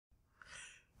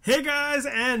Hey guys,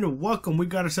 and welcome. We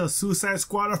got ourselves Suicide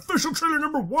Squad official trailer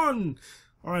number 1.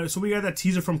 Alright, so we got that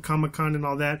teaser from Comic-Con and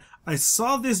all that. I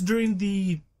saw this during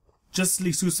the Justice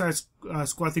League Suicide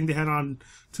Squad thing they had on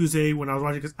Tuesday when I was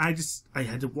watching, because I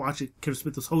had to watch it. Kevin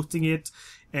Smith was hosting it,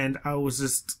 and I was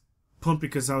just pumped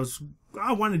because I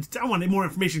wanted more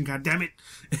information, god damn it.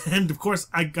 And of course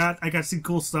I got to see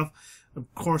cool stuff. Of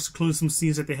course, including some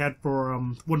scenes that they had for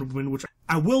Wonder Woman, which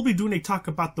I will be doing a talk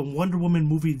about the Wonder Woman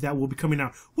movie that will be coming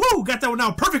out. Woo! Got that one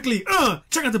out perfectly!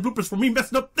 Check out the bloopers for me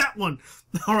messing up that one!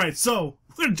 Alright, so,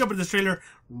 we're gonna jump into this trailer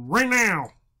right now!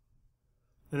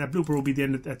 And that blooper will be at the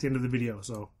end of the video,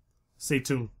 so stay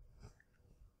tuned.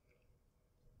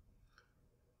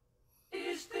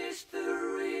 Is this the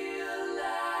real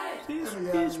life?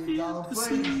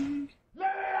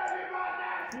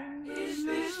 Is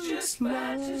this just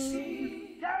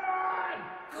fantasy? Come on!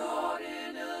 Caught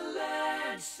in a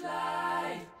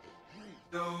landslide.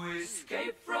 No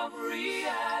escape from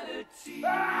reality.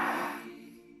 I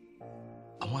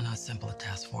want to assemble a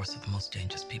task force of the most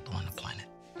dangerous people on the planet.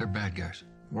 They're bad guys.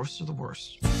 Worst of the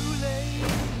worst. Too late.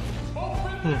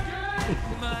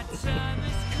 My time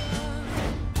has come.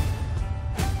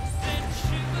 Send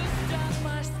shivers down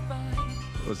my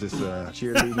spine. Was this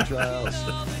cheerleading trials?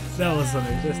 That was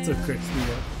something. That's so crazy.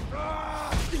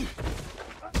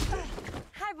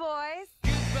 Hi, boys.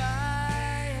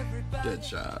 Goodbye, everybody.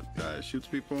 Deadshot. Guy shoots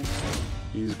people.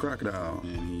 He's a crocodile.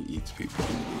 And he eats people.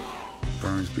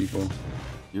 Burns people.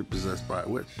 You're possessed by a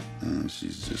witch. And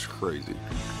she's just crazy.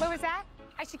 What was that?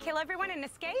 I should kill everyone and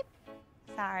escape?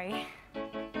 Sorry.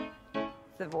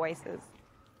 The voices.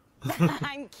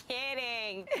 I'm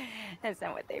kidding. That's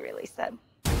not what they really said.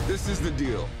 This is the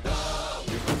deal.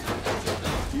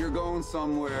 You're going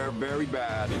somewhere very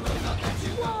bad.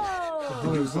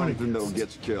 Whoa! Do something that'll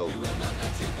get you killed.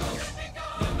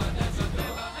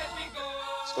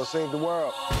 Let's go save the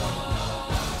world.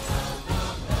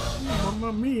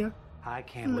 Mamma mia. I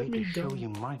can't wait to show you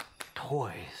my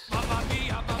toys.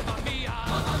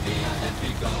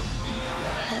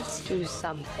 Let's do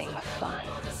something fun.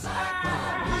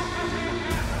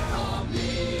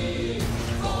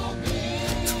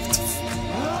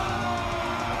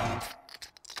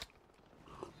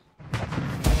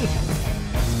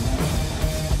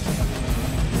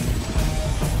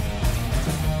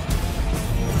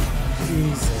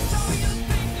 Jesus.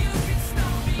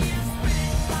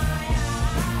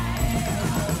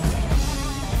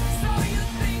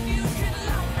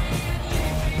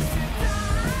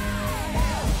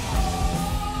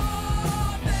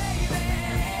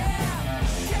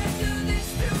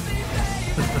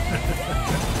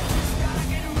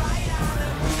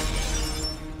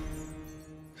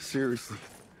 Seriously.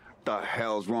 What the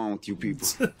hell's wrong with you people?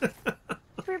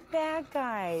 We're bad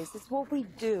guys. It's what we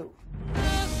do.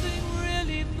 Nothing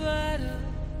really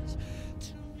matters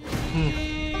to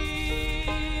me.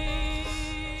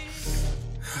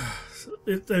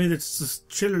 I mean, it's just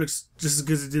trailer looks just as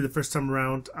good as it did the first time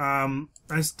around. I don't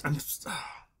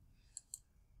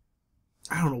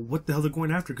know what the hell they're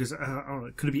going after, because I don't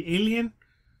know. Could it be Alien?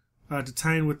 To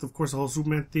tie in with, of course, the whole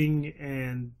Superman thing,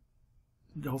 and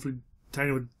hopefully tie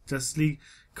in with Justice League.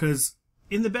 Because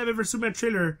in the Batman vs Superman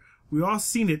trailer, we all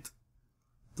seen it.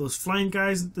 Those flying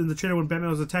guys in the trailer when Batman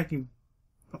was attacking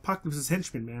Apocalypse's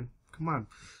henchmen, man. Come on.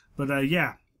 But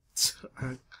yeah,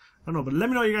 I don't know. But let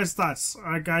me know your guys' thoughts. All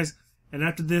right, guys. And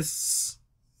after this,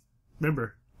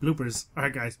 remember, bloopers. All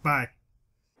right, guys. Bye.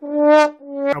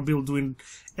 I'll be doing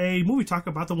a movie talk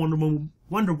about the Wonder Woman.